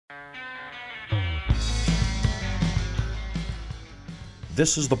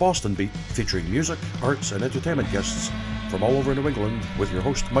This is the Boston Beat, featuring music, arts, and entertainment guests from all over New England with your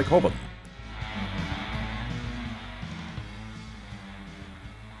host, Mike Hoban.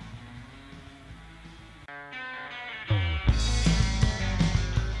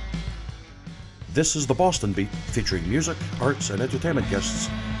 This is the Boston Beat, featuring music, arts, and entertainment guests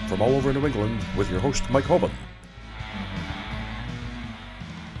from all over New England with your host, Mike Hoban.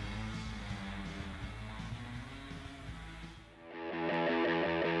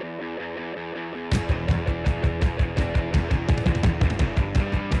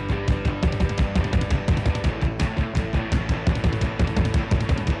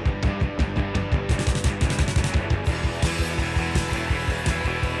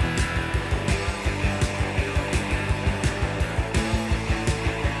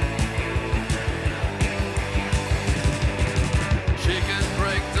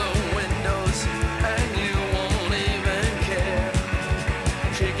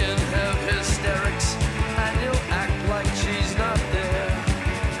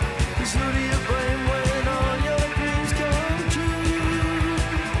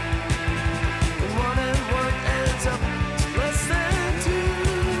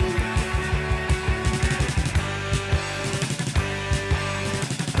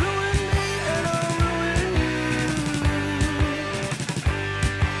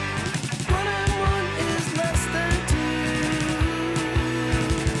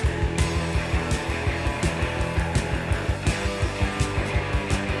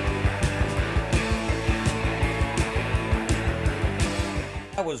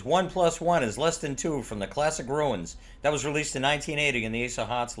 That was 1 + 1 is Less Than 2 from the classic Ruins. That was released in 1980 in the Ace of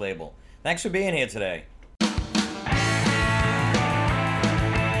Hearts label. Thanks for being here today.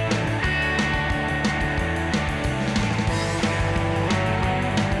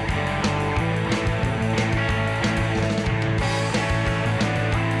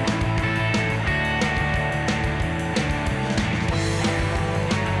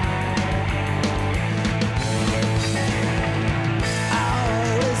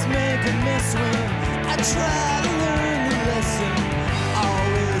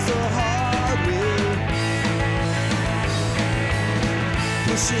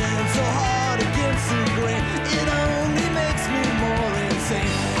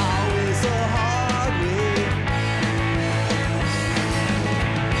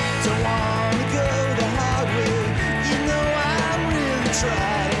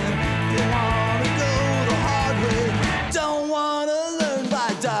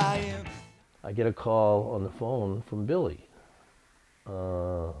 I get a call on the phone from Billy.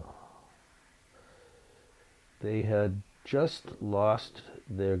 They had just lost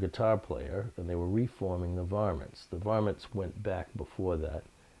their guitar player and they were reforming the Varmints. The Varmints went back before that.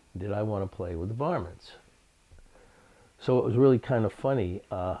 Did I want to play with the Varmints? So it was really kind of funny.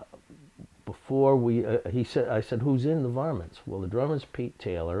 Before we, I said, who's in the Varmints? Well, the drummer's Pete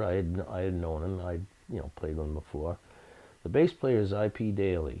Taylor. I had known him. I'd played with him before. The bass player is I.P.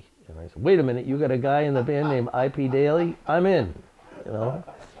 Daly. And I said, wait a minute, you got a guy in the band named I.P. Daly? I'm in,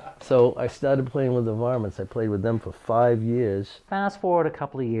 So I started playing with the Varmints. I played with them for 5 years. Fast forward a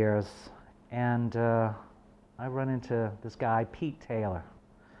couple of years, and I run into this guy, Pete Taylor,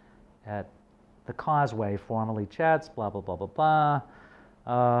 at the Causeway, formerly Chet's, blah, blah, blah, blah,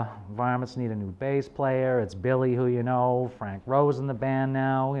 blah. Varmints need a new bass player. It's Billy, who you know. Frank Rowe's in the band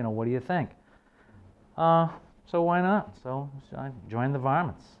now. What do you think? So why not? So I joined the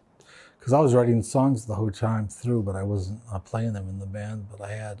Varmints. Because I was writing songs the whole time through, but I wasn't playing them in the band. But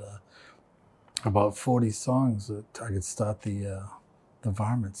I had about 40 songs that I could start the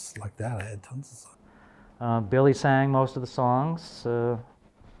Varmints like that. I had tons of songs. Billy sang most of the songs. I'm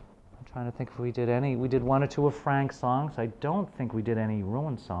trying to think if we did any. We did 1 or 2 of Frank's songs. I don't think we did any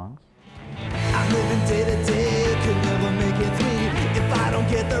Ruin songs. I'm living day to day, could never make it through. If I don't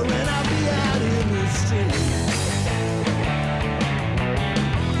get the rent, I'll be out in the street.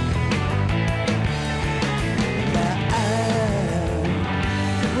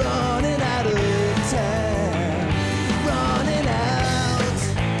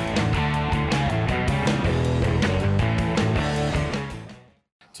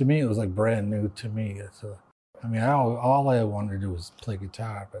 To me, it was like brand new to me. All I wanted to do was play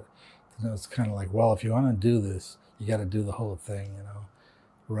guitar, but it's kind of like, well, if you want to do this, you got to do the whole thing,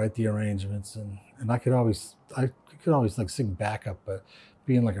 write the arrangements, and I could always like sing backup, but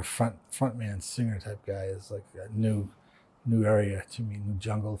being like a frontman singer type guy is like a new area to me, new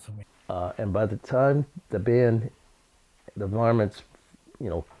jungle for me. And by the time the band, the Varmints,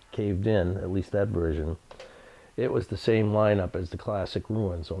 caved in, at least that version, It was the same lineup as the Classic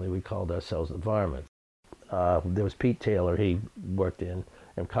Ruins, only we called ourselves the Varmints. There was Pete Taylor, he worked in,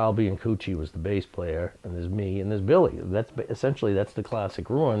 and Carl Biancucci was the bass player, and there's me, and there's Billy. Essentially that's the Classic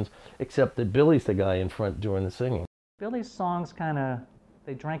Ruins, except that Billy's the guy in front doing the singing. Billy's songs kind of,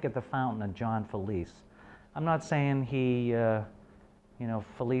 they drank at the fountain of John Felice. I'm not saying he, you know,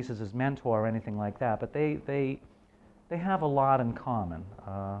 Felice is his mentor or anything like that, but they have a lot in common.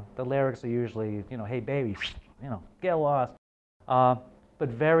 The lyrics are usually, you know, hey baby, you know, get lost. But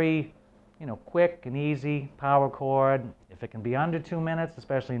very, you know, quick and easy, power chord. If it can be under 2 minutes,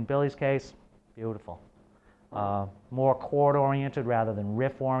 especially in Billy's case, beautiful. More chord-oriented rather than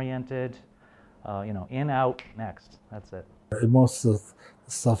riff-oriented. You know, in, out, next. That's it. And most of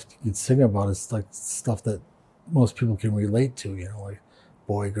the stuff you can sing about is like stuff that most people can relate to, you know, like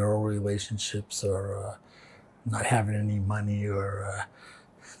boy-girl relationships, or not having any money, or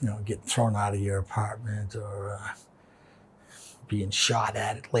you know, getting thrown out of your apartment, or being shot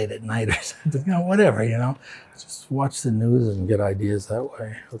at late at night, or something, you know, whatever, you know. Just watch the news and get ideas that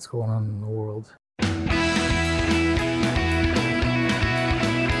way, what's going on in the world.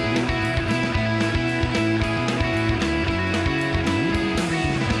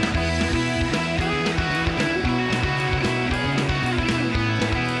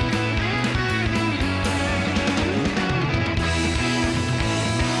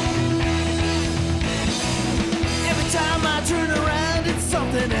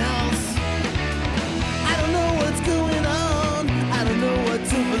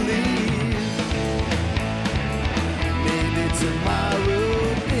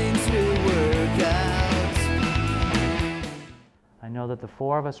 I know that the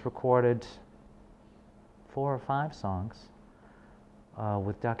four of us recorded 4 or 5 songs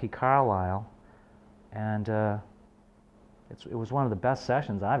with Ducky Carlisle, and it was one of the best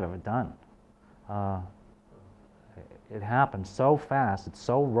sessions I've ever done. It happened so fast, it's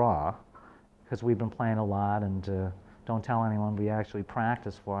so raw, because we've been playing a lot, and don't tell anyone we actually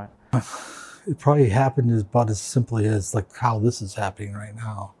practiced for it. It probably happened about as simply as like how this is happening right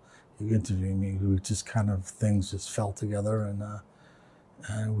now. You interviewing me, we just kind of, things just fell together, and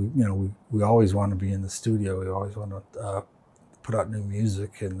we, you know, we always want to be in the studio. We always want to put out new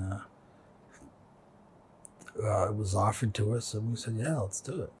music, and it was offered to us, and we said, yeah, let's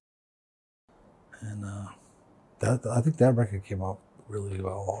do it. And I think that record came out really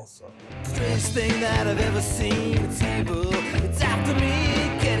well also. Strange thing that I've ever seen, it's evil. It's after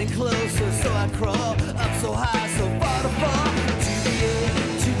me, getting closer, so I crawl up so high, so far to fall, to the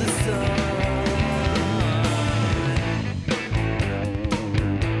earth, to the sun.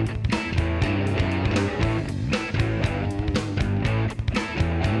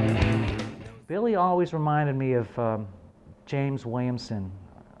 Billy always reminded me of James Williamson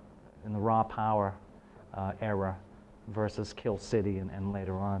in the Raw Power era versus Kill City and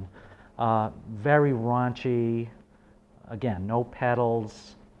later on. Very raunchy, again, no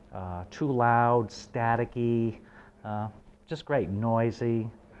pedals, too loud, staticky, just great, noisy.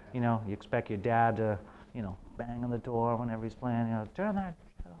 You know, you expect your dad to, you know, bang on the door whenever he's playing, you know, turn that,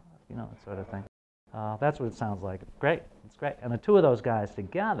 you know, that sort of thing. That's what it sounds like. Great, it's great. And the two of those guys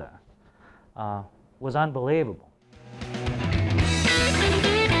together was unbelievable.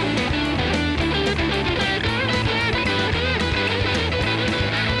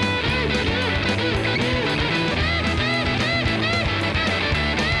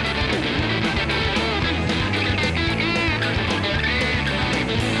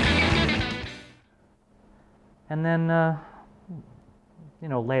 And then, you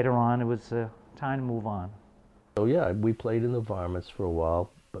know, later on, it was time to move on. So yeah, we played in the Varmints for a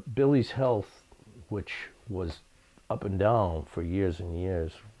while, but Billy's health, which was up and down for years and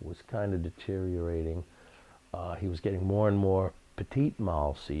years, was kind of deteriorating. He was getting more and more petit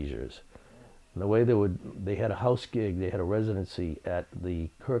mal seizures. And the way they had a house gig, they had a residency at the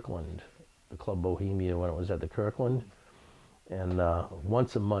Kirkland, the Club Bohemia when it was at the Kirkland, and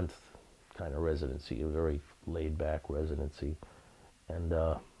once a month kind of residency, a very laid-back residency. And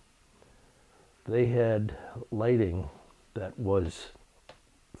they had lighting that was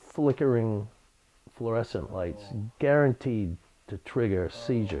flickering fluorescent lights, guaranteed to trigger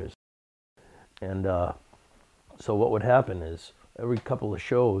seizures. And so what would happen is, every couple of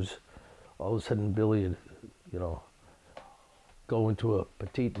shows, all of a sudden Billy would, you know, go into a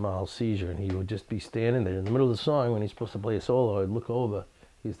petit mal seizure, and he would just be standing there in the middle of the song when he's supposed to play a solo. I'd look over,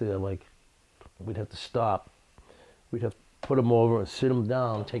 he's there, like, we'd have to stop. We'd have to put him over and sit him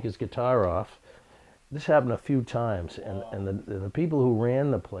down, take his guitar off. This happened a few times, and the people who ran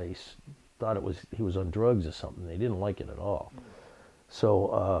the place thought he was on drugs or something. They didn't like it at all.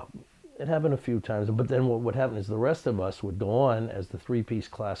 So It happened a few times, but then what would happen is the rest of us would go on as the three-piece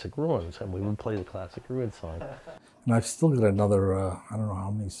Classic Ruins, and we would play the Classic Ruins song. And I've still got another, I don't know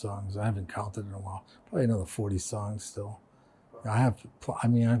how many songs. I haven't counted in a while. Probably another 40 songs still. I have, I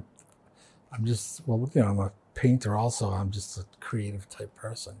mean, I'm just, well, you know, I'm a painter also. I'm just a creative type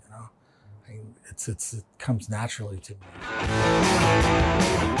person, you know. I mean, it comes naturally to me.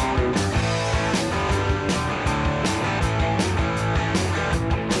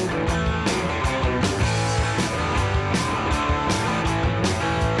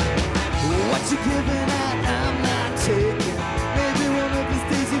 What you giving at, I'm not taking. Maybe one of these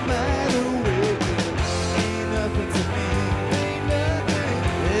days you might awaken. Ain't nothing to me, ain't nothing.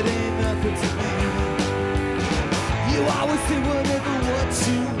 It ain't nothing to me. You always say whatever what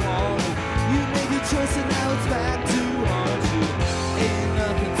you want. You made your choice and now it's back to haunt you. Ain't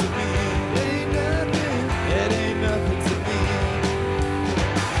nothing to me, ain't nothing. It ain't nothing to me.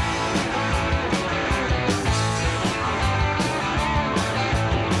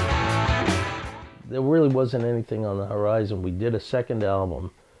 There really wasn't anything on the horizon. We did a second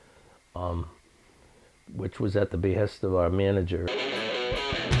album, which was at the behest of our manager.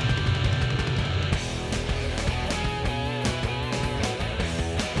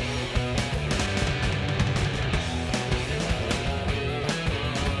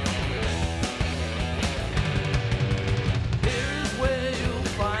 Here's where you'll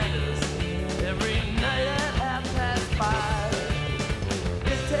find us every night at 5:30.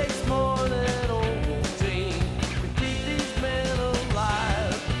 It takes more than Ovaltine to keep these men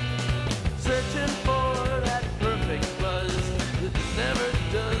alive, searching for that perfect buzz that never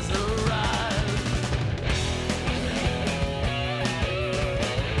does arrive.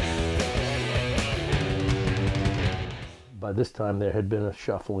 By this time, there had been a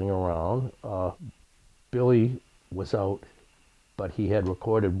shuffling around. Billy was out, but he had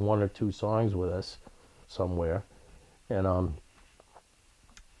recorded 1 or 2 songs with us somewhere. And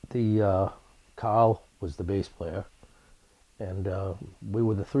Carl was the bass player. And we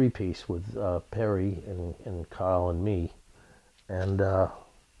were the three-piece with Perry and Carl and me. And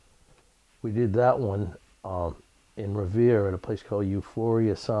we did that one in Revere at a place called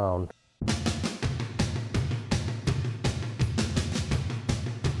Euphoria Sound.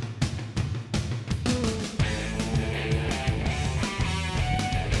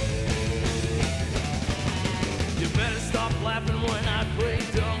 You better stop laughing when I play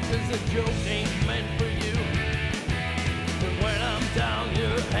dumb, 'cause the joke ain't meant for you. And when I'm down,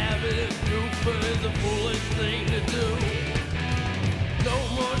 your habit of goofing is a foolish thing to do. No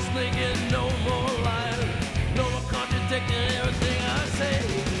more sneaking, no more lying, no more contradicting everything I say.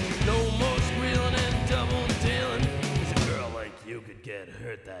 No more squealing and double dealing, 'cause a girl like you could get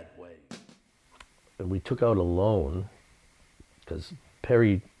hurt that way. And we took out a loan because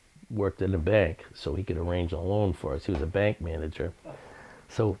Perry worked in a bank, so he could arrange a loan for us. He was a bank manager.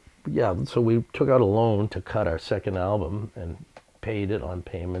 So we took out a loan to cut our second album and paid it on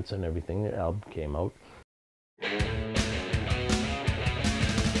payments and everything. The album came out. I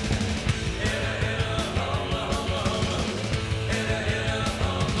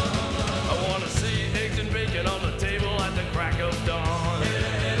wanna see eggs and bacon on the table at the crack of dawn.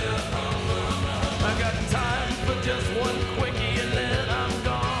 I got time for just one quickie and then I'm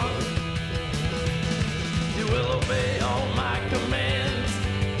gone. You will obey all my commands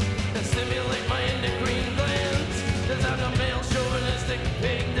and stimulate my endocrine glands. 'Cause I'm a male chauvinistic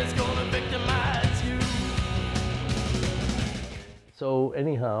pig that's gonna victimize you. So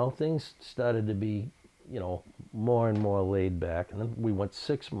anyhow, things started to be, more and more laid back. And then we went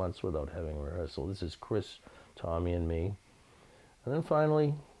 6 months without having rehearsal. This is Chris, Tommy, and me. And then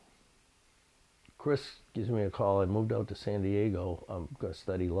finally, Chris gives me a call. I moved out to San Diego. I'm going to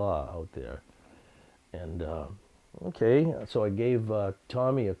study law out there. And, okay, so I gave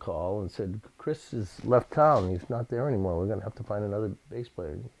Tommy a call and said, Chris has left town. He's not there anymore. We're going to have to find another bass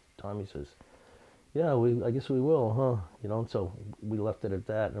player. And Tommy says, yeah, I guess we will, huh? So we left it at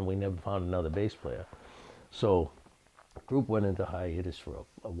that, and we never found another bass player. So the group went into hiatus for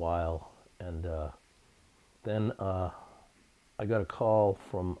a while, and then I got a call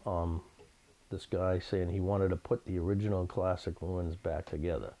from this guy saying he wanted to put the original Classic Ruins back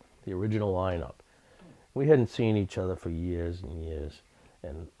together, the original lineup. We hadn't seen each other for years and years,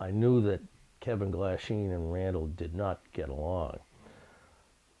 and I knew that Kevin Glasheen and Randall did not get along.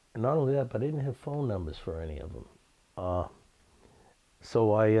 And not only that, but I didn't have phone numbers for any of them.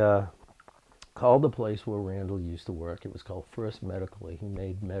 So I called the place where Randall used to work. It was called First Medical. He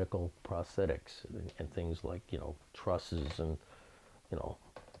made medical prosthetics and things like, trusses and,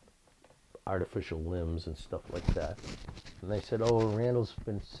 artificial limbs and stuff like that. And they said, "Oh, Randall's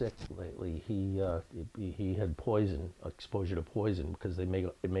been sick lately. He had poison, exposure to poison, because they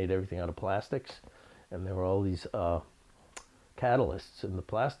made everything out of plastics, and there were all these catalysts in the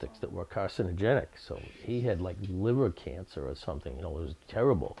plastics that were carcinogenic. So he had like liver cancer or something. You know, it was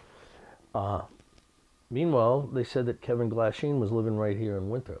terrible." Meanwhile, they said that Kevin Glasheen was living right here in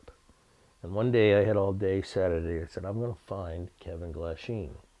Winthrop. And one day I had all day Saturday. I said, I'm going to find Kevin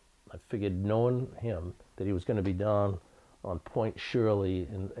Glasheen. I figured, knowing him, that he was going to be down on Point Shirley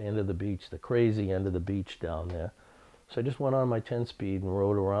in the end of the beach, the crazy end of the beach down there. So I just went on my 10-speed and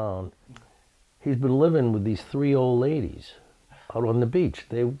rode around. He's been living with these 3 old ladies out on the beach.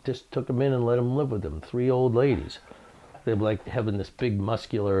 They just took him in and let him live with them, 3 old ladies. They were like having this big,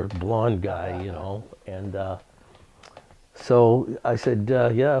 muscular, blonde guy, you know. And so I said,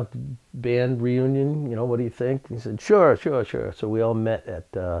 yeah, band reunion, you know, what do you think? He said, sure. So we all met at,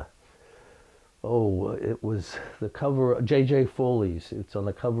 it was the cover of J.J. Foley's. It's on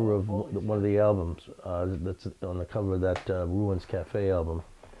the cover of one of the albums. That's on the cover of that Ruins Cafe album.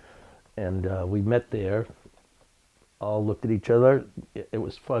 And we met there. All looked at each other. It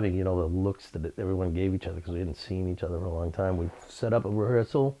was funny, you know, the looks that everyone gave each other because we hadn't seen each other in a long time. We set up a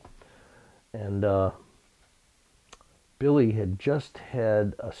rehearsal, and Billy had just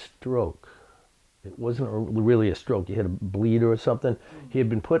had a stroke. It wasn't really a stroke. He had a bleed or something. He had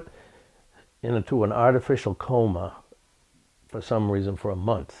been put into an artificial coma for some reason for a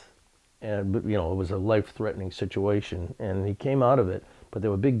month. And, you know, it was a life-threatening situation. And he came out of it, but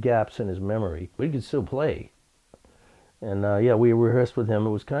there were big gaps in his memory. But he could still play. And yeah, we rehearsed with him.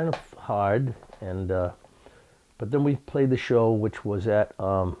 It was kind of hard, and but then we played the show, which was at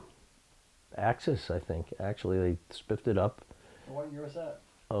Axis, I think. Actually, they spiffed it up. What year was that?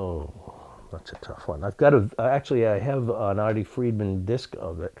 Oh, that's a tough one. I've got actually, I have an Artie Friedman disc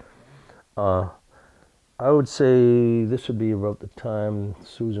of it. I would say this would be about the time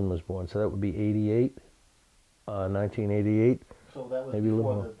Susan was born, so that would be 88, 1988. So that was maybe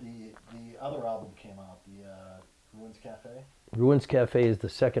before the other album came out, the Ruins Cafe? Ruins Cafe is the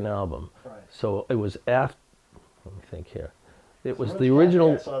second album. Right. So it was after, let me think here. It was Ruins the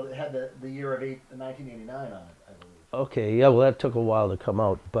original. Cafe, so it had the year of 1989 on it, I believe. Okay, yeah, well, that took a while to come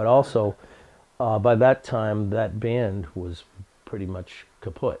out. But also, by that time, that band was pretty much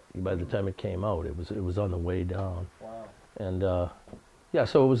kaput. By the time it came out, it was on the way down. Wow. And yeah,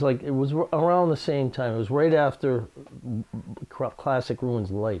 so it was around the same time. It was right after Classic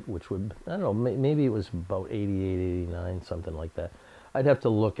Ruins Light, which would, I don't know, maybe it was about 88, 89, something like that. I'd have to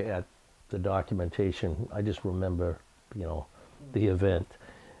look at the documentation. I just remember, you know, the event.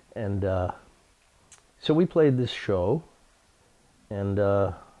 And so we played this show and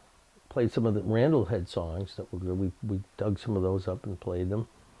played some of the Randall had songs that were good. We dug some of those up and played them.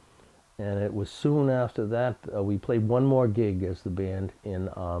 And it was soon after that we played one more gig as the band in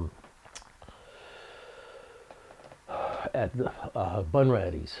at the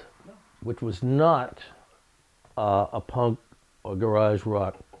Bunratty's, which was not a punk or garage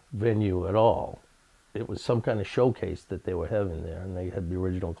rock venue at all. It was some kind of showcase that they were having there, and they had the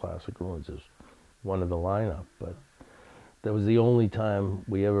original Classic Ruins as one of the lineup. But that was the only time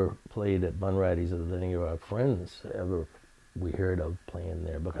we ever played at Bunratty's that any of our friends ever we heard of playing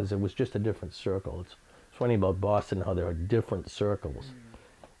there, because it was just a different circle. It's funny about Boston how there are different circles,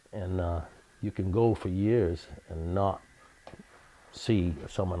 and you can go for years and not see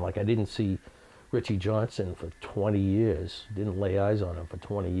someone. Like I didn't see Richie Johnson for 20 years, didn't lay eyes on him for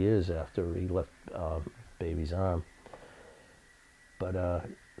 20 years after he left Baby's Arm. But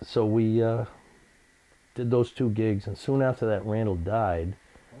so we did those 2 gigs, and soon after that Randall died.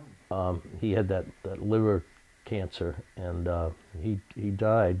 He had that liver cancer, and he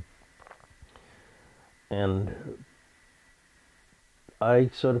died, and I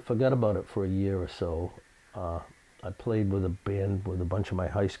sort of forgot about it for a year or so. I played with a band with a bunch of my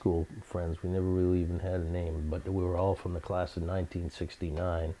high school friends. We never really even had a name, but we were all from the class of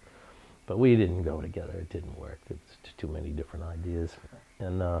 1969, but we didn't go together. It didn't work. It's too many different ideas,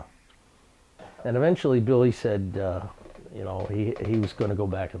 and eventually Billy said, you know, he was going to go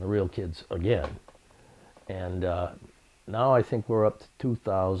back in the Real Kids again. And now I think we're up to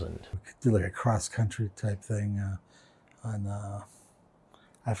 2,000. Did like a cross-country type thing on,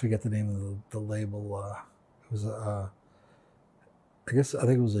 I forget the name of the label. It was, I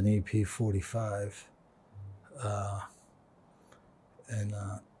think it was an EP 45. And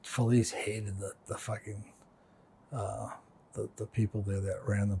Felice hated the fucking, the people there that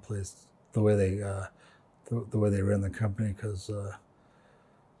ran the place, the way they ran the company, because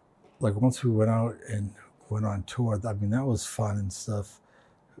like once we went out and went on tour, I mean, that was fun and stuff.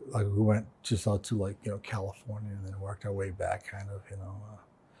 like we went just out to like, you know, California and then worked our way back kind of, you know.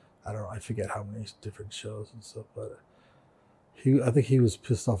 I forget how many different shows and stuff, but I think he was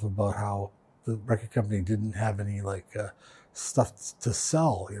pissed off about how the record company didn't have any like stuff to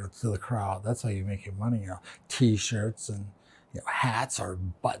sell, you know, to the crowd. That's how you make your money, you know, T-shirts and, you know, hats or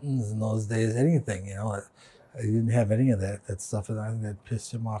buttons in those days, anything, you know. I didn't have any of that stuff, and I think that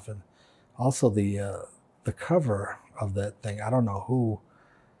pissed him off. And also the cover of that thing, I don't know who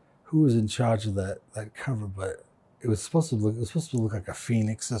was in charge of that cover, but it was supposed to look like a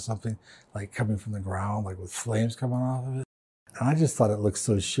phoenix or something, like coming from the ground, like with flames coming off of it. And I just thought it looked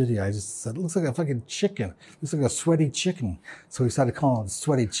so shitty. I just said, it looks like a fucking chicken. It looks like a sweaty chicken. So we started calling it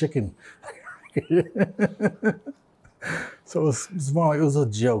sweaty chicken. So it was more like, it was a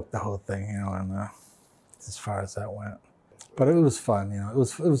joke, the whole thing, you know, and as far as that went. But it was fun, you know. It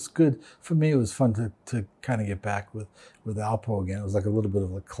was good. For me, it was fun to kind of get back with Alpo again. It was like a little bit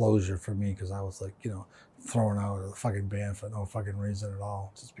of a closure for me, because I was like, you know, thrown out of the fucking band for no fucking reason at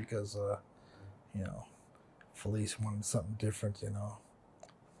all, just because, you know, Felice wanted something different, you know.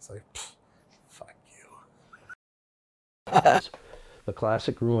 It's like, fuck you. The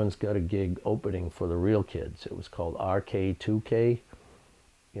Classic Ruins got a gig opening for the Real Kids. It was called RK2K.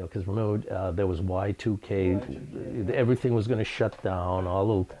 You know, because remember, there was Y2K. Everything was going to shut down.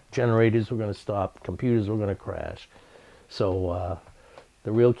 All the generators were going to stop. Computers were going to crash. So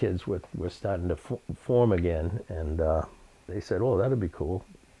the Real Kids were starting to form again, and they said, "Oh, that'd be cool."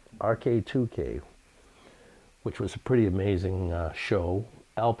 RK2K, which was a pretty amazing show.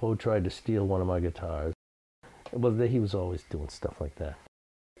 Alpo tried to steal one of my guitars. Well, he was always doing stuff like that.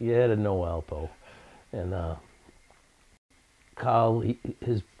 You had to know Alpo, and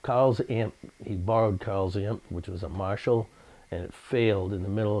Carl's amp, he borrowed Carl's amp, which was a Marshall, and it failed in the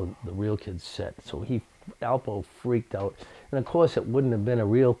middle of the Real Kids set. So Alpo freaked out. And of course, it wouldn't have been a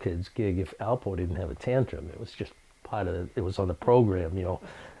Real Kids gig if Alpo didn't have a tantrum. It was just part of it was on the program, you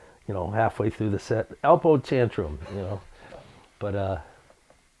know, halfway through the set, Alpo tantrum, you know. But,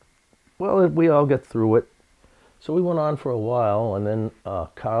 well, we all got through it. So we went on for a while, and then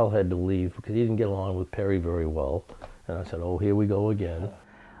Carl had to leave because he didn't get along with Perry very well. And I said, oh, here we go again.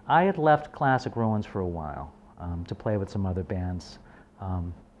 I had left Classic Ruins for a while to play with some other bands.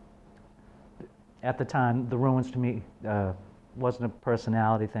 At the time, the Ruins to me wasn't a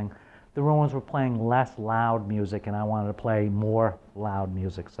personality thing. The Ruins were playing less loud music, and I wanted to play more loud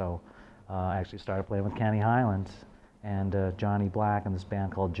music. So I actually started playing with Kenny Highland and Johnny Black and this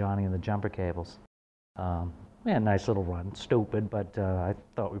band called Johnny and the Jumper Cables. We had a nice little run, stupid, but I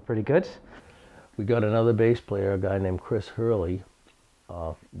thought we were pretty good. We got another bass player, a guy named Chris Hurley.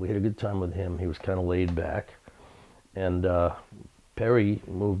 We had a good time with him. He was kind of laid back. And Perry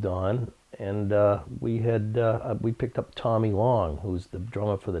moved on, and we picked up Tommy Long, who's the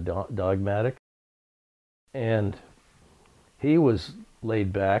drummer for the Dogmatic. And he was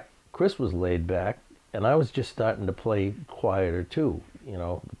laid back, Chris was laid back, and I was just starting to play quieter too, you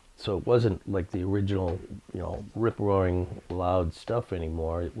know. So it wasn't like the original, you know, rip-roaring loud stuff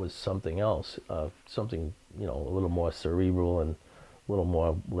anymore. It was something else, something, you know, a little more cerebral and a little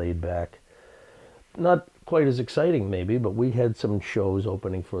more laid back. Not quite as exciting maybe, but we had some shows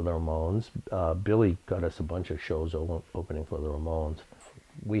opening for the Ramones. Billy got us a bunch of shows opening for the Ramones.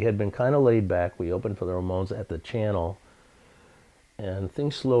 We had been kind of laid back. We opened for the Ramones at the Channel, and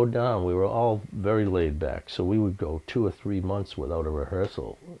things slowed down. We were all very laid back, so we would go 2 or 3 months without a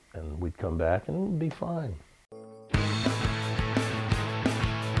rehearsal, and we'd come back and it would be fine.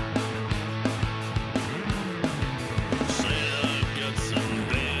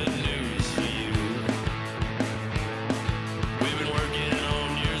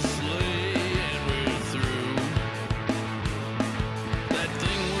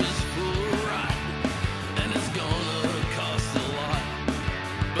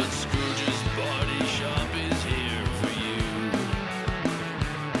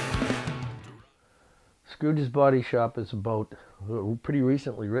 Scrooge's Body Shop is about a pretty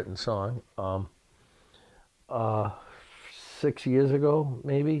recently written song. 6 years ago,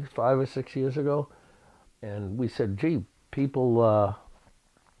 maybe 5 or 6 years ago, and we said, gee, people,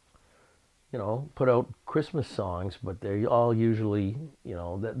 you know, put out Christmas songs, but they're all usually, you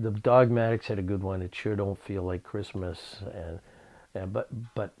know, the Dogmatics had a good one. It sure don't feel like Christmas,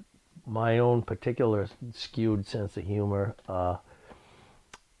 but my own particular skewed sense of humor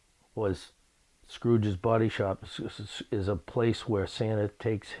was Scrooge's Body Shop is a place where Santa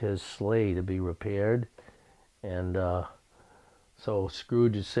takes his sleigh to be repaired, and so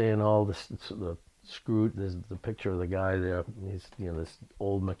Scrooge is saying all this. The Scrooge, there's the picture of the guy there. He's, you know, this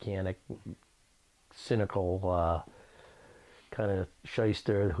old mechanic, cynical kind of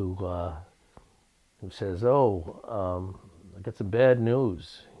shyster who says, "Oh, I got some bad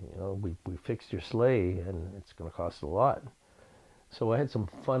news. You know, we fixed your sleigh, and it's going to cost a lot." So I had some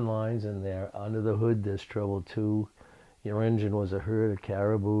fun lines in there. Under the hood, there's trouble too. Your engine was a herd of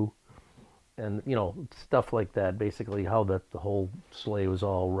caribou, and you know, stuff like that. Basically, how the whole sleigh was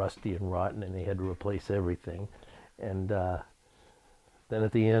all rusty and rotten, and they had to replace everything. And then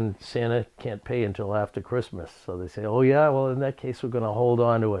at the end, Santa can't pay until after Christmas. So they say, "Oh yeah, well in that case, we're going to hold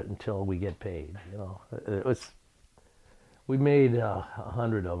on to it until we get paid." You know, it was. We made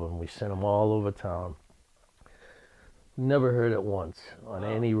 100 of them. We sent them all over town. Never heard it once on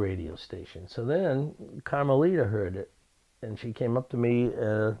any radio station. So then Carmelita heard it, and she came up to me.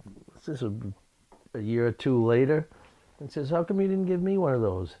 This was a year or two later, and says, "How come you didn't give me one of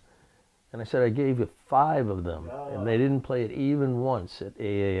those?" And I said, "I gave you 5 of them, and they didn't play it even once at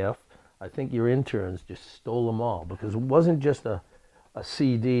AAF. I think your interns just stole them all, because it wasn't just a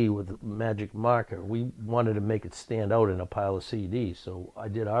CD with a magic marker. We wanted to make it stand out in a pile of CDs. So I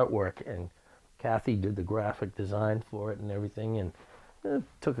did artwork, and Kathy did the graphic design for it and everything. And it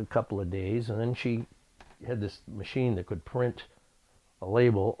took a couple of days. And then she had this machine that could print a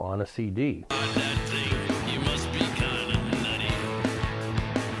label on a CD.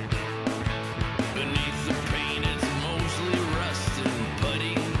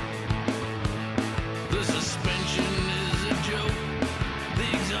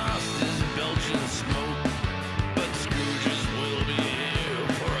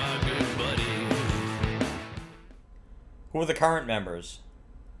 Who are the current members?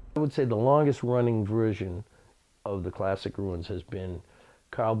 I would say the longest running version of the Classic Ruins has been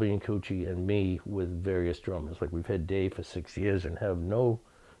Carl Biancucci and me with various drummers. Like we've had Dave for 6 years and have no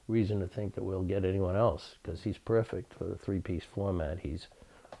reason to think that we'll get anyone else, because he's perfect for the 3-piece format. He's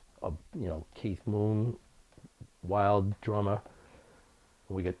a, you know, Keith Moon, wild drummer.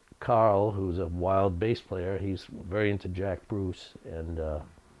 We get Carl, who's a wild bass player. He's very into Jack Bruce, and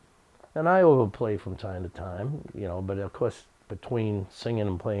I overplay from time to time, you know, but of course between singing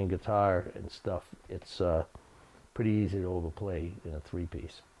and playing guitar and stuff, it's pretty easy to overplay in a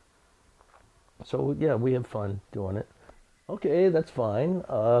 3-piece. So yeah, we have fun doing it. Okay, that's fine.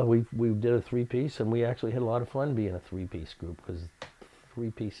 We did a 3-piece, and we actually had a lot of fun being a 3-piece group, because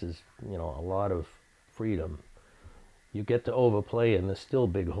 3-piece is, you know, a lot of freedom. You get to overplay, and there's still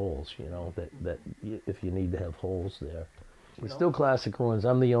big holes, you know, if you need to have holes there. We're still Classic Ruins.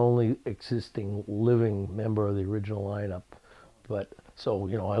 I'm the only existing living member of the original lineup. But, so,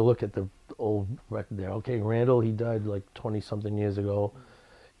 you know, I look at the old record there. Okay, Randall, he died like 20-something years ago.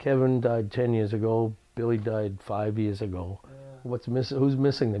 Kevin died 10 years ago. Billy died 5 years ago. What's missing? Who's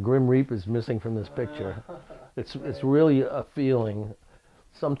missing? The Grim Reaper's missing from this picture. It's really a feeling.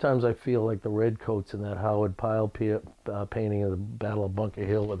 Sometimes I feel like the Redcoats in that Howard Pyle painting of the Battle of Bunker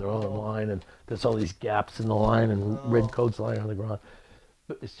Hill, where they're all in line and there's all these gaps in the line and Redcoats lying on the ground.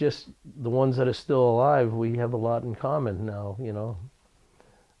 But it's just the ones that are still alive, we have a lot in common now, you know.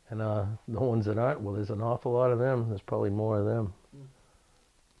 And the ones that aren't, well, there's an awful lot of them. There's probably more of them.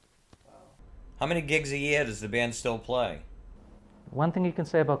 How many gigs a year does the band still play? One thing you can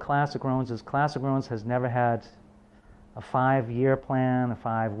say about Classic Ruins is Classic Ruins has never had a 5-year plan, a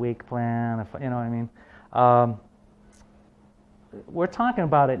 5-week plan, you know what I mean? We're talking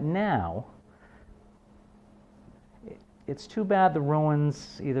about it now. It's too bad the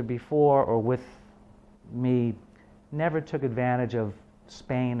Ruins, either before or with me, never took advantage of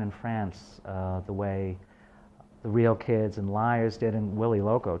Spain and France the way the Real Kids and Liars did, and Willie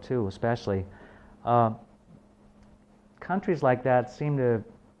Loco too, especially. Countries like that seem to,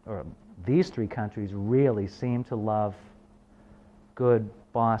 or these 3 countries really seem to love good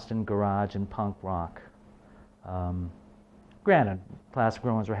Boston garage and punk rock. Granted, Classic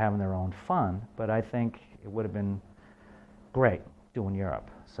Ruins were having their own fun, but I think it would have been great doing Europe.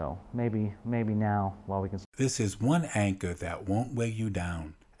 So maybe now, while we can... This is one anchor that won't weigh you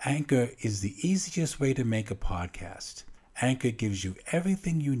down. Anchor is the easiest way to make a podcast. Anchor gives you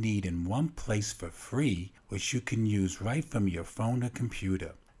everything you need in one place for free, which you can use right from your phone or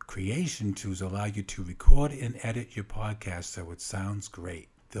computer. Creation tools allow you to record and edit your podcast so it sounds great.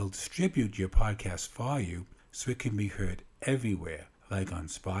 They'll distribute your podcast for you so it can be heard everywhere, like on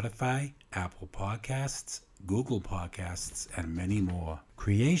Spotify, Apple Podcasts, Google Podcasts, and many more.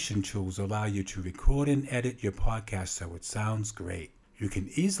 Creation tools allow you to record and edit your podcast so it sounds great. You can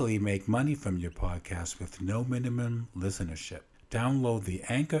easily make money from your podcast with no minimum listenership. Download the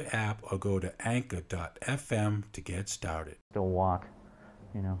Anchor app or go to anchor.fm to get started. Still walk,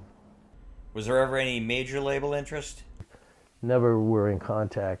 you know. Was there ever any major label interest? never were in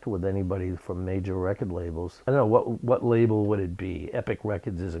contact with anybody from major record labels. I don't know, what label would it be? Epic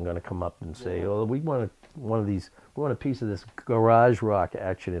Records isn't going to come up and say, oh, we want a piece of this garage rock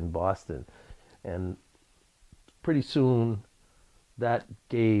action in Boston. And pretty soon that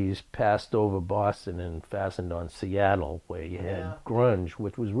gaze passed over Boston and fastened on Seattle, where you had grunge,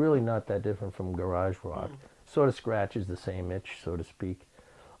 which was really not that different from garage rock. Sort of scratches the same itch, so to speak.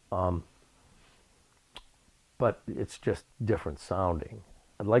 But it's just different sounding.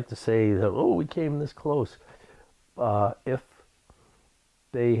 I'd like to say that, oh, we came this close. If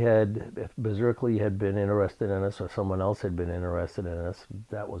Berserkly had been interested in us, or someone else had been interested in us,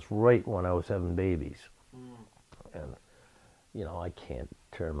 that was right when I was having babies. And, you know, I can't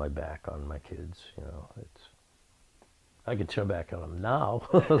turn my back on my kids, you know. I can turn back on them now.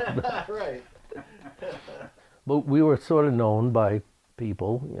 Right. But we were sort of known by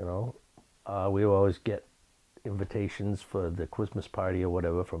people, you know. We would always get invitations for the Christmas party or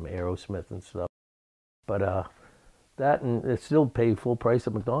whatever from Aerosmith and stuff. But that, and it still pay full price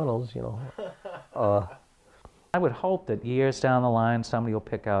at McDonald's, you know. I would hope that years down the line somebody will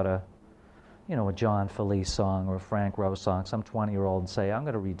pick out a John Felice song or a Frank Rowe song, some 20-year-old, and say, I'm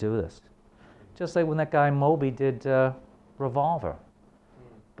going to redo this. Just like when that guy Moby did Revolver,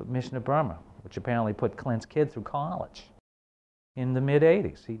 but Mission of Burma, which apparently put Clint's kid through college. In the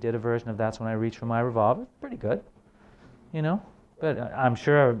mid-'80s, he did a version of That's When I Reach for My Revolver. Pretty good, you know. But I'm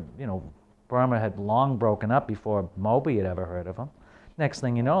sure, you know, Burma had long broken up before Moby had ever heard of him. Next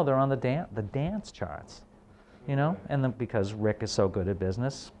thing you know, they're on the dance charts, you know. And then because Rick is so good at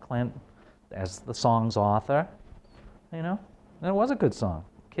business, Clint, as the song's author, you know, and it was a good song.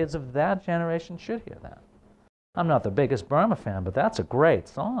 Kids of that generation should hear that. I'm not the biggest Burma fan, but that's a great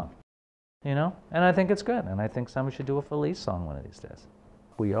song. You know, and I think it's good, and I think somebody should do a Felice song one of these days.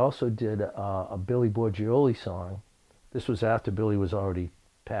 We also did a Billy Borgioli song. This was after Billy was already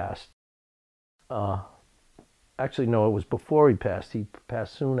passed. Actually, no, it was before he passed. He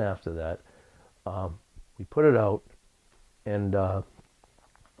passed soon after that. We put it out, and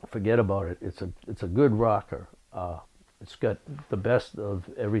forget about it. It's a good rocker. It's got the best of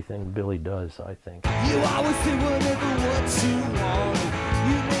everything Billy does, I think. You always say whatever what you want.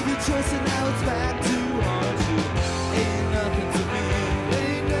 You made your choice and now it's back to haunt you. Ain't nothing to me.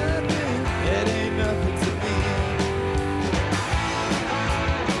 Ain't nothing. It ain't nothing to me.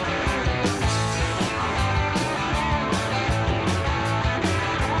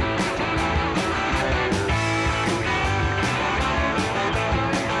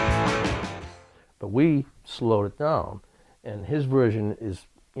 But we slowed it down. And his version is,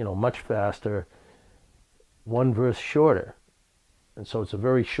 you know, much faster, one verse shorter. And so it's a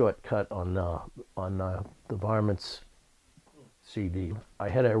very short cut on the Varmints CD. I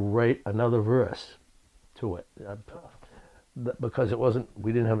had to write another verse to it because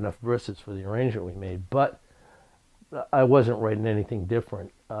we didn't have enough verses for the arrangement we made. But I wasn't writing anything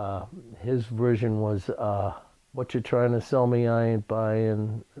different. His version was, what you're trying to sell me, I ain't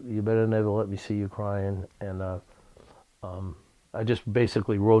buying. You better never let me see you crying. And I just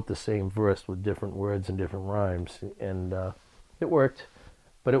basically wrote the same verse with different words and different rhymes, and it worked,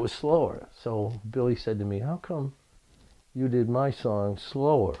 but it was slower. So Billy said to me, how come you did my song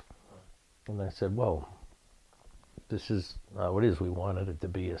slower? And I said, well, this is how it is. We wanted it to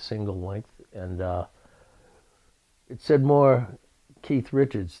be a single length, and it said more Keith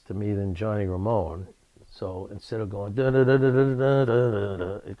Richards to me than Johnny Ramone. So instead of going da da da da da da da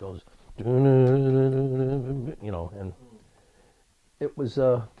da, it goes, you know, and it was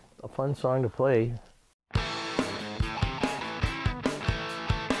a fun song to play.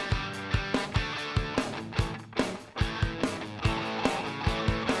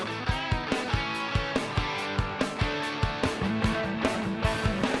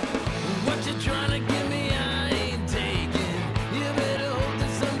 What you trying to give me, I ain't taking. You better hope that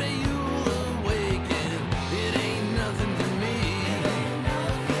someday you'll awaken. It ain't nothing to me.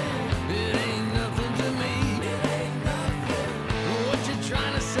 It ain't nothing to me. What you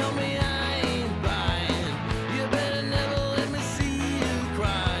trying to sell me, I ain't buying.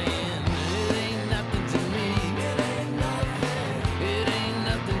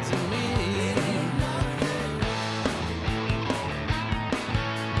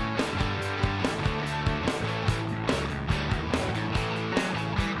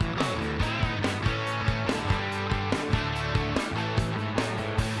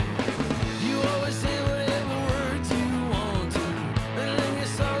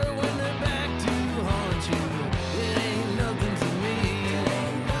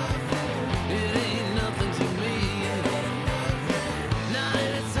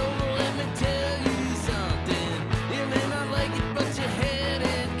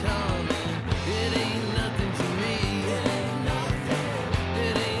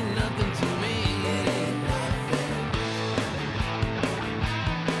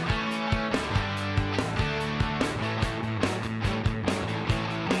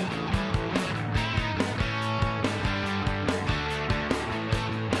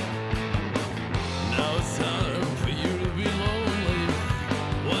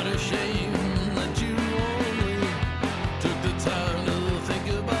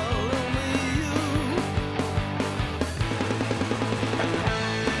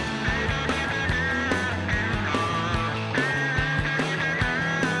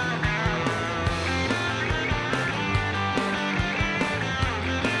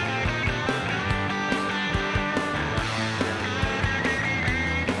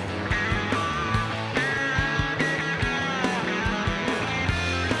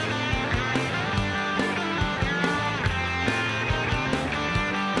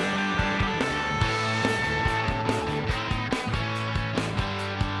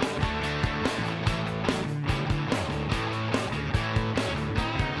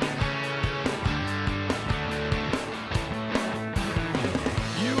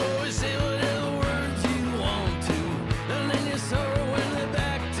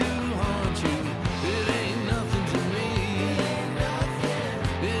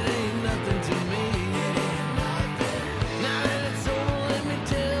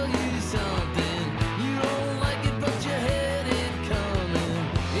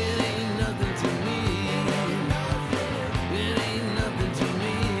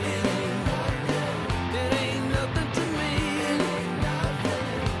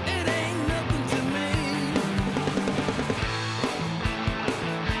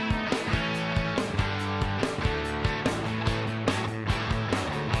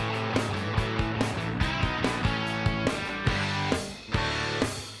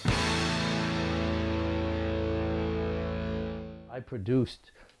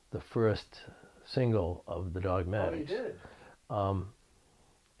 produced the first single of the Dogmatics. Oh, you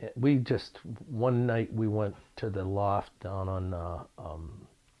did? We just, one night we went to the loft down on,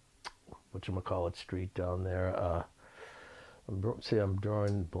 whatchamacallit Street down there. I'm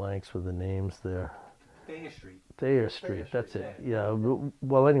drawing blanks with the names there. Thayer Street, that's it. Yeah.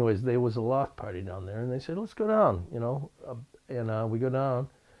 Well, anyways, there was a loft party down there, and they said, let's go down, and we go down,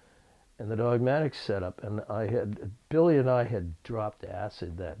 and the Dogmatics set up, and Billy and I had dropped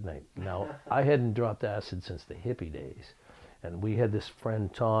acid that night. Now, I hadn't dropped acid since the hippie days, and we had this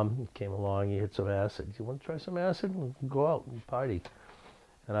friend, Tom, who came along, he had some acid. You want to try some acid? We'll go out and party.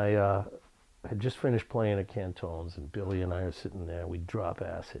 And I had just finished playing at Cantones, and Billy and I are sitting there, we drop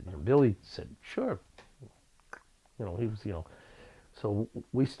acid, and Billy said, sure. He was, so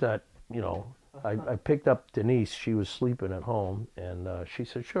we start, I picked up Denise. She was sleeping at home, and she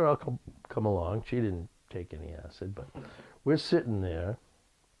said, sure, I'll come along. She didn't take any acid, but we're sitting there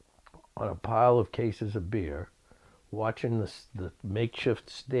on a pile of cases of beer, watching the makeshift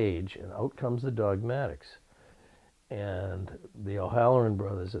stage, and out comes the Dogmatics. And the O'Halloran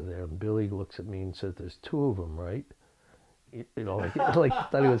brothers are there, and Billy looks at me and says, there's two of them, right? Like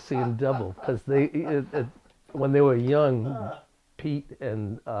thought he was seeing double, because when they were young, Pete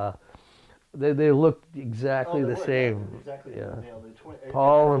and they looked exactly the same. Exactly. Yeah. The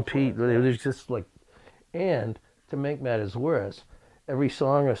Paul and Pete, they were just like, and to make matters worse, every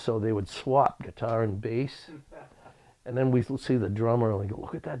song or so they would swap guitar and bass, and then we see the drummer and we go,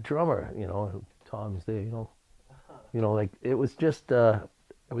 look at that drummer, and Tom's there, like it was just a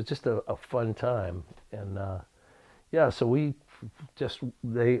fun time, and so we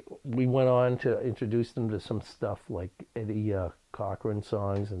went on to introduce them to some stuff like Eddie Cochran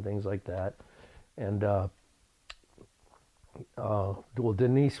songs and things like that. And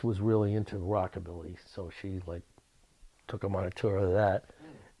Denise was really into rockabilly, so she took them on a tour of that.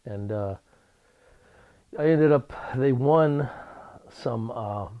 And they won some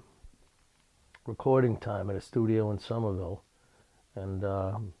recording time at a studio in Somerville, and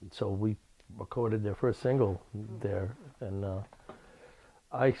so we recorded their first single there, and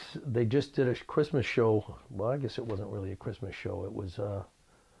they just did a Christmas show. Well, I guess it wasn't really a Christmas show. It was a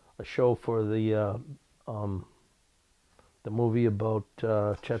show for the movie about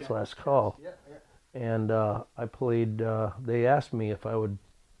Chet's Last Call. Yeah. And I played. They asked me if I would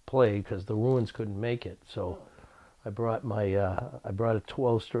play because the Ruins couldn't make it, so I brought a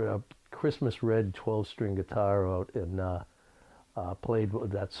 12-string, a Christmas red 12-string guitar out, and played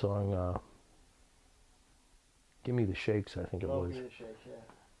that song. Give Me the Shakes, I think it was. Give Me the Shakes, yeah.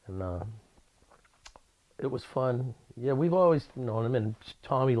 And it was fun. Yeah, we've always known him, and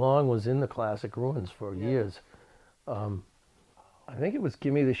Tommy Long was in the Classic Ruins for years. I think it was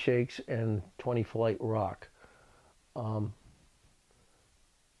Give Me the Shakes and 20 Flight Rock.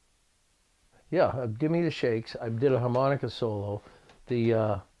 Give Me the Shakes. I did a harmonica solo.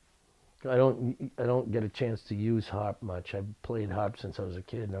 I don't get a chance to use harp much. I played harp since I was a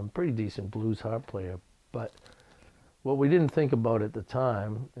kid, and I'm a pretty decent blues harp player, but what we didn't think about at the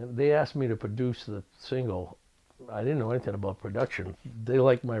time, they asked me to produce the single. I didn't know anything about production. They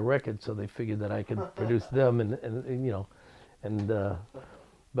liked my record, so they figured that I could produce them,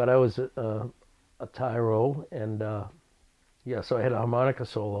 but I was a tyro, and so I had a harmonica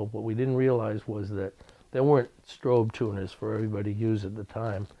solo. What we didn't realize was that there weren't strobe tuners for everybody to use at the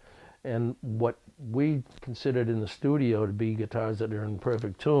time, and what we considered in the studio to be guitars that are in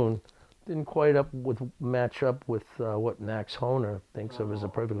perfect tune didn't quite match up with what Max Honer thinks of as a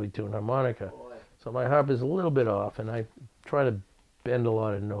perfectly tuned harmonica. So my harp is a little bit off, and I try to bend a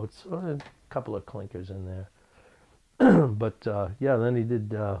lot of notes, a couple of clinkers in there. But then he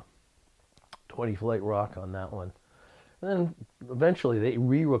did 20 Flight Rock on that one. And then eventually they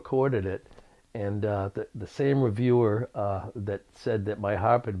re-recorded it, and the same reviewer that said that my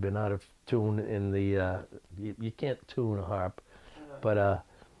harp had been out of tune in the, you can't tune a harp, but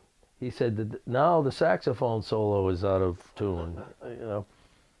he said that now the saxophone solo is out of tune.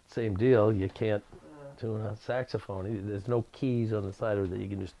 Same deal. You can't tune a saxophone. There's no keys on the side of it that you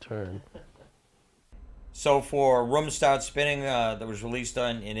can just turn. So for Room Start Spinning, that was released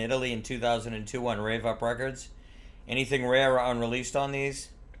in Italy in 2002 on Rave Up Records, anything rare or unreleased on these?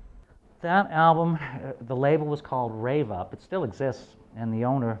 That album, the label was called Rave Up. It still exists, and the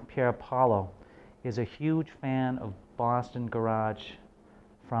owner, Pier Paolo, is a huge fan of Boston garage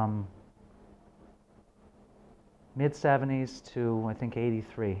from mid-70s to, I think,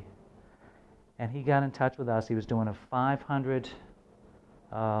 83. And he got in touch with us. He was doing a 500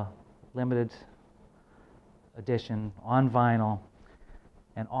 limited edition on vinyl,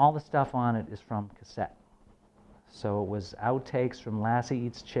 and all the stuff on it is from cassette. So it was outtakes from Lassie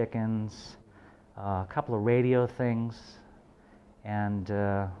Eats Chickens, a couple of radio things, and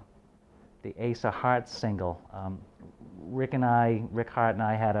the Ace of Hearts single. Rick Hart and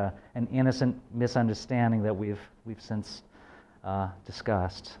I had an innocent misunderstanding that we've since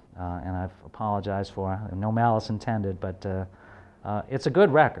discussed, and I've apologized for. No malice intended, but it's a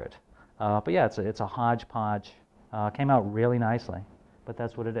good record. But yeah, it's a hodgepodge. Came out really nicely, but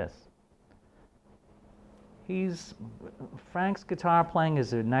that's what it is. Frank's guitar playing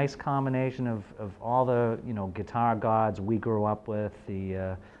is a nice combination of all the guitar gods we grew up with,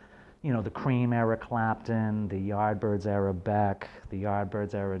 the Cream era Clapton, the Yardbirds era Beck, the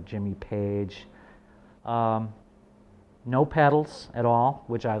Yardbirds era Jimmy Page. No pedals at all,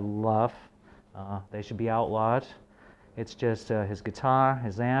 which I love. They should be outlawed. It's just his guitar,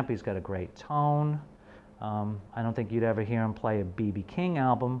 his amp. He's got a great tone. I don't think you'd ever hear him play a B.B. King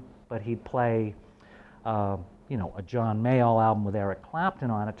album, but he'd play a John Mayall album with Eric Clapton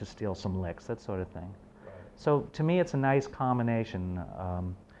on it to steal some licks, that sort of thing. Right. So to me, it's a nice combination.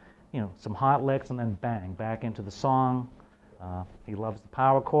 Some hot licks and then bang, back into the song. He loves the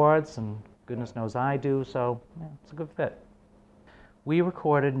power chords, and goodness knows I do, so yeah, it's a good fit. We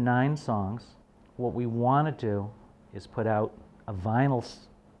recorded 9 songs. What we want to do is put out a vinyl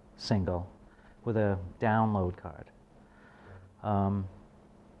single with a download card.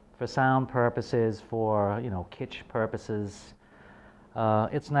 For sound purposes, for kitsch purposes,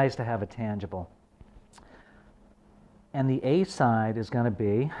 it's nice to have a tangible. And the A side is going to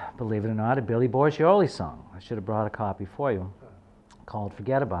be, believe it or not, a Billy Borgioli song. I should have brought a copy for you, called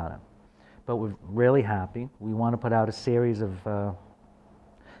 "Forget About It." But we're really happy. We want to put out a series of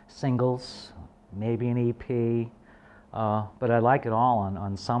singles, maybe an EP, but I'd like it all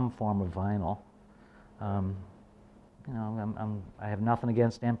on some form of vinyl. I have nothing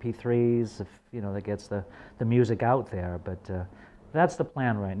against MP3s if that gets the music out there, but that's the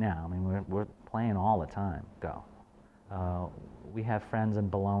plan right now. I mean, we're playing all the time. We have friends in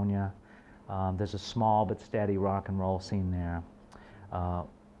Bologna. There's a small but steady rock and roll scene there.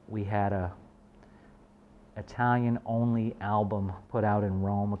 We had a Italian-only album put out in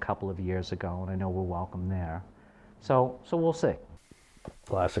Rome a couple of years ago, and I know we're welcome there. So we'll see.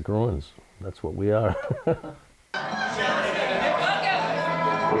 Classic ruins. That's what we are.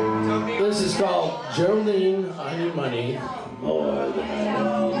 This is called Jolene, I Need Money More Than I Need.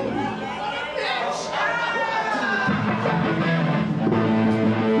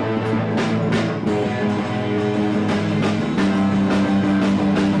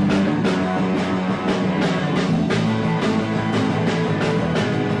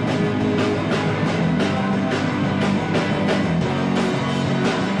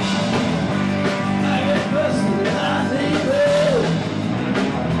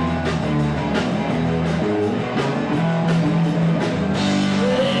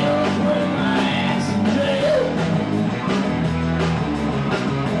 They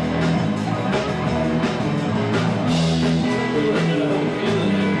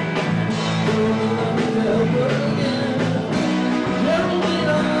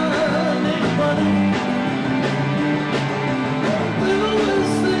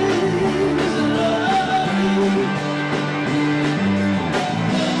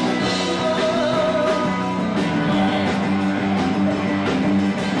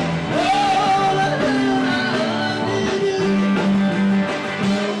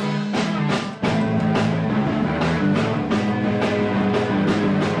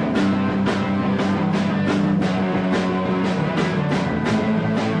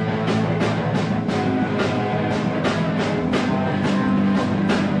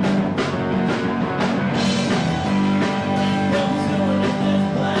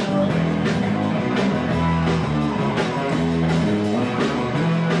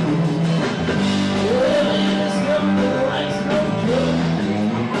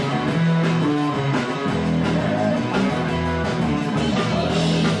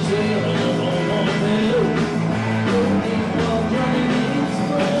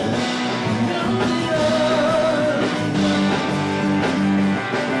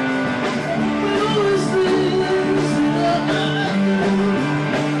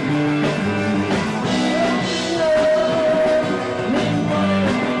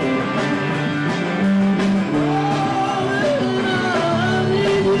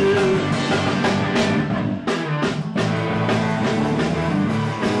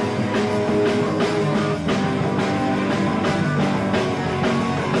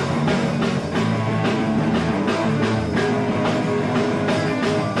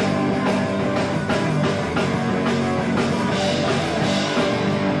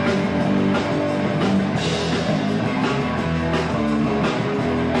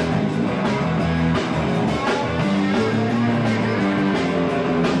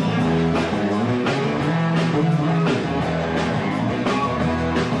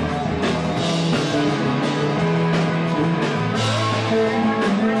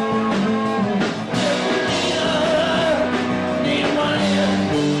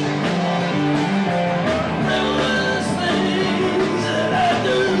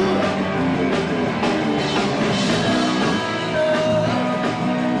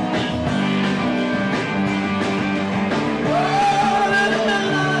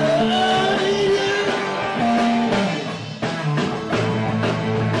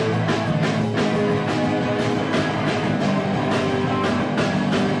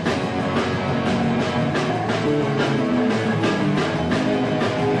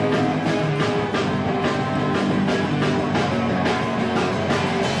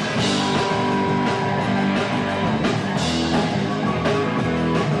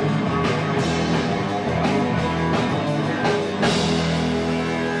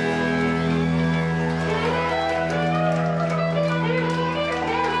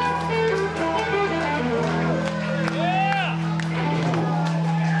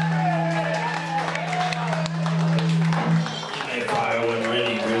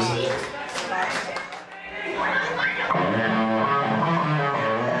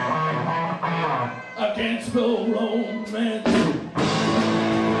can't spell romance.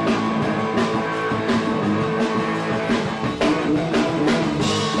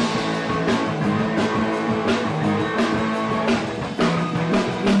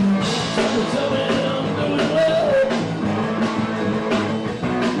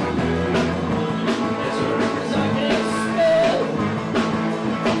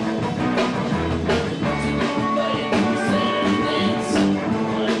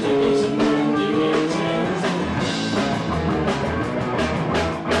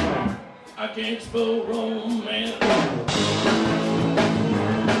 I can't spell romance.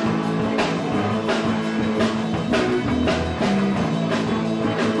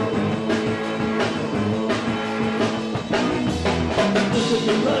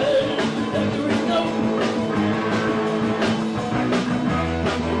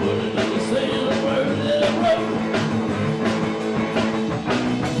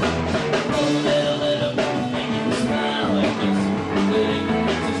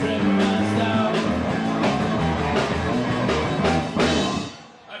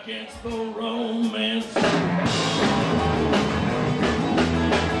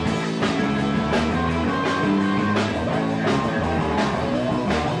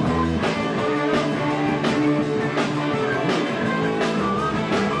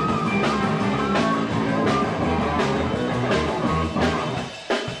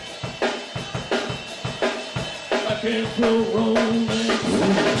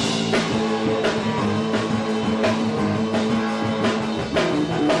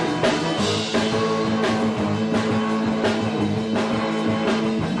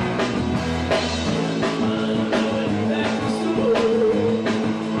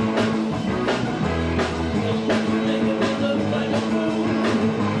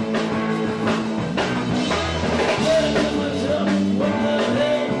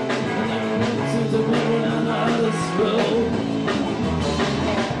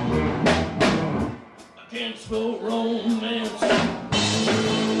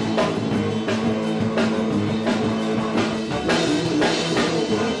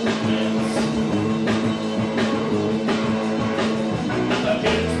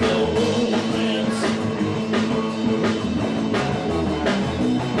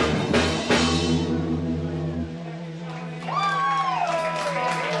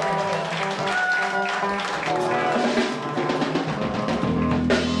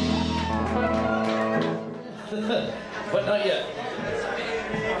 But not yet.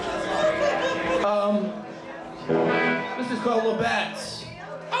 This is called Labatt's.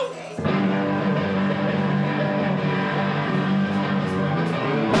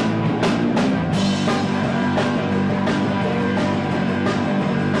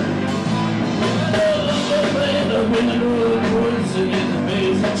 When the road woods against the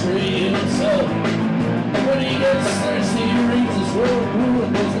base of tree himself. When he gets thirsty, he reads his road blue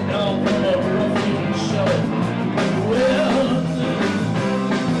and goes down from a rough shelf. Well,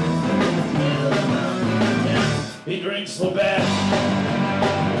 he drinks Labatt.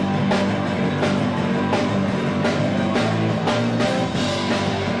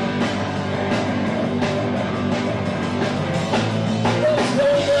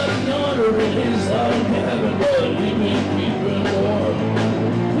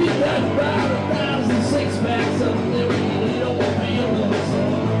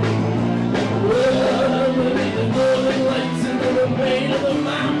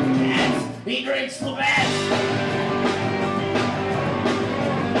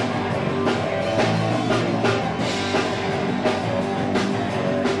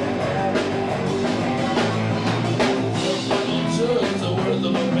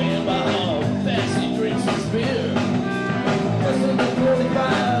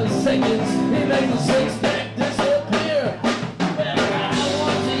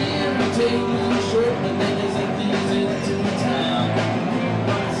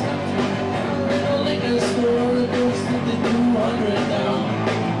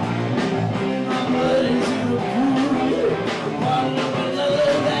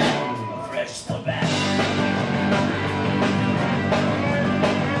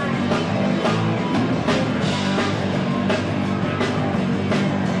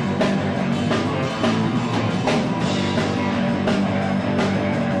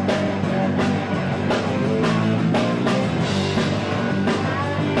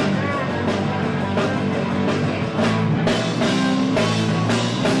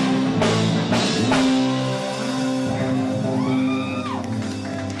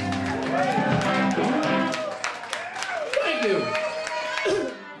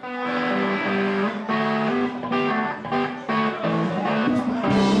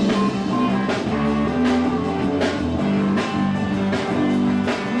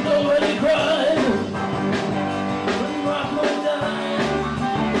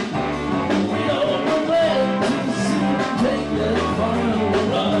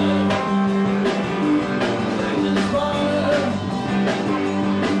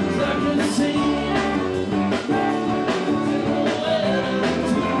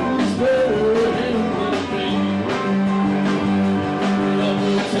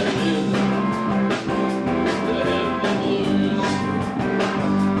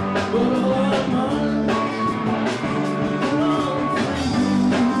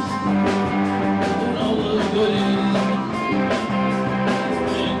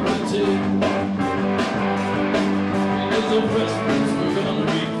 the Christmas, we're gonna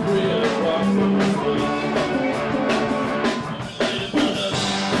be free of our food.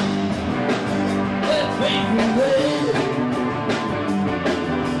 That faithful day,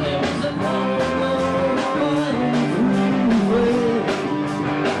 there was a long way.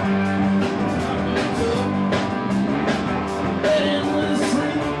 That endless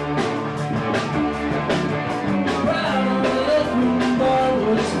sleep, proud of the open bar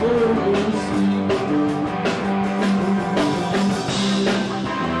was full of sleep.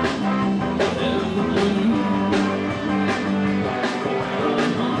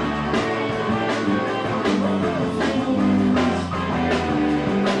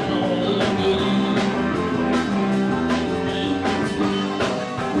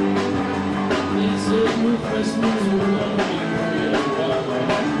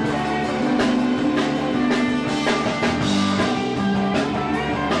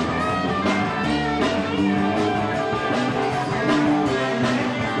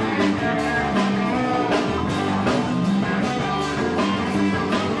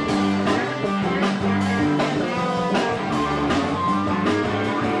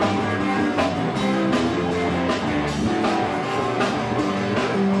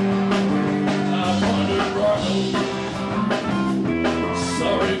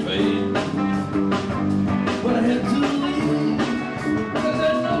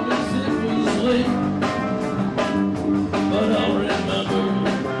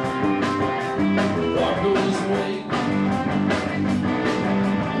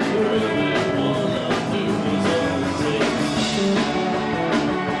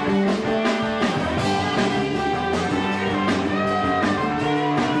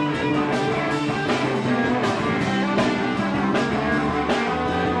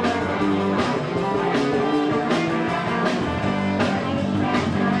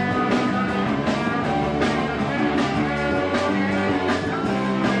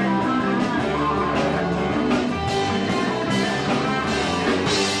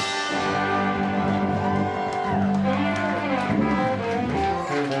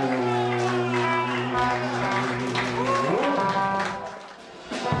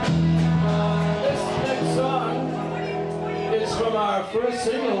 First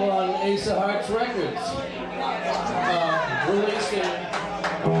single on Ace of Hearts Records, released in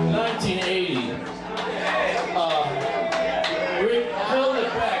 1980. We held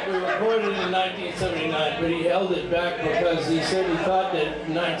it back. We recorded it in 1979, but he held it back because he said he thought that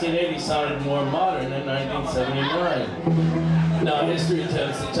 1980 sounded more modern than 1979. Now history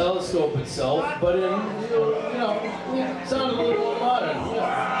tends to telescope itself, but it sounded a little more modern.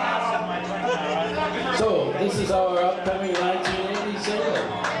 So this is our upcoming 1980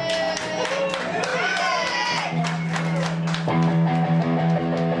 single.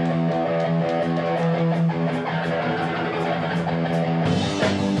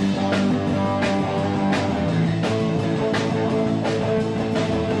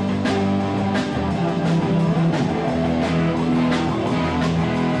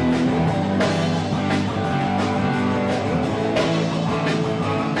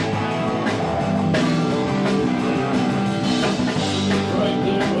 Right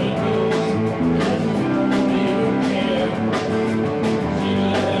there.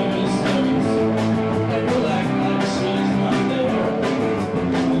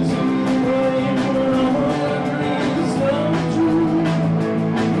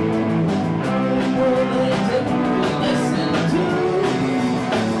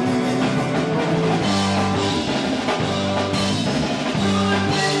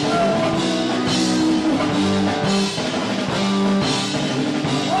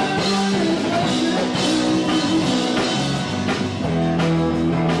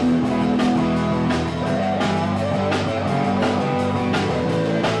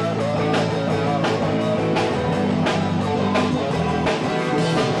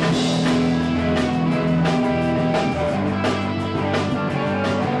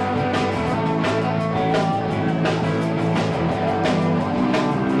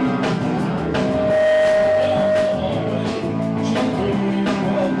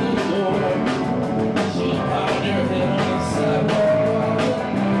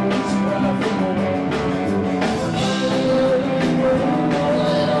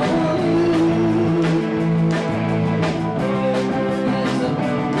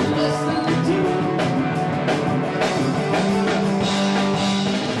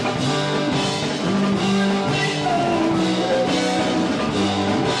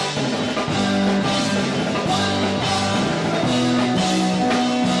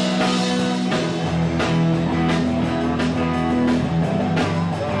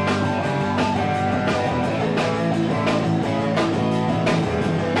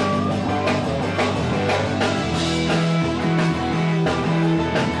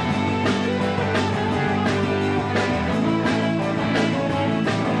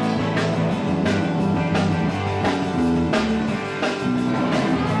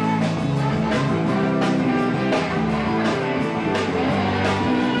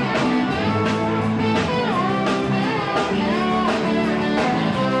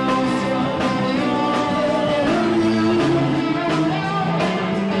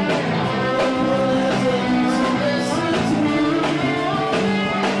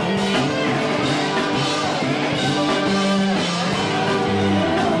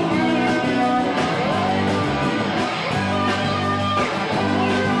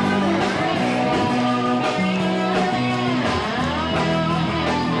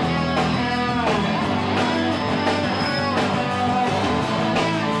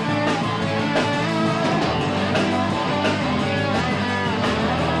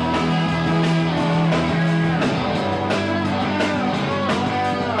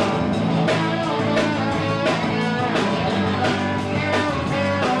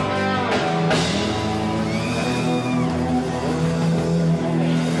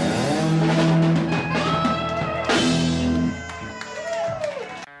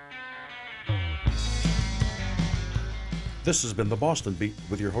 This has been the Boston Beat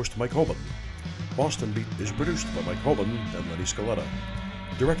with your host Mike Hoban. Boston Beat is produced by Mike Hoban and Lenny Scaletta.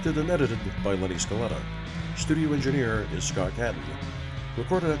 Directed and edited by Lenny Scaletta. Studio engineer is Scott Catton.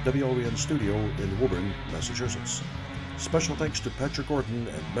 Recorded at WLBN Studio in Woburn, Massachusetts. Special thanks to Patrick Gordon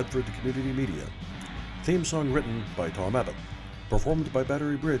and Medford Community Media. Theme song written by Tom Abbott. Performed by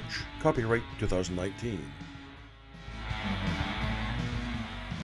Battery Bridge. Copyright 2019.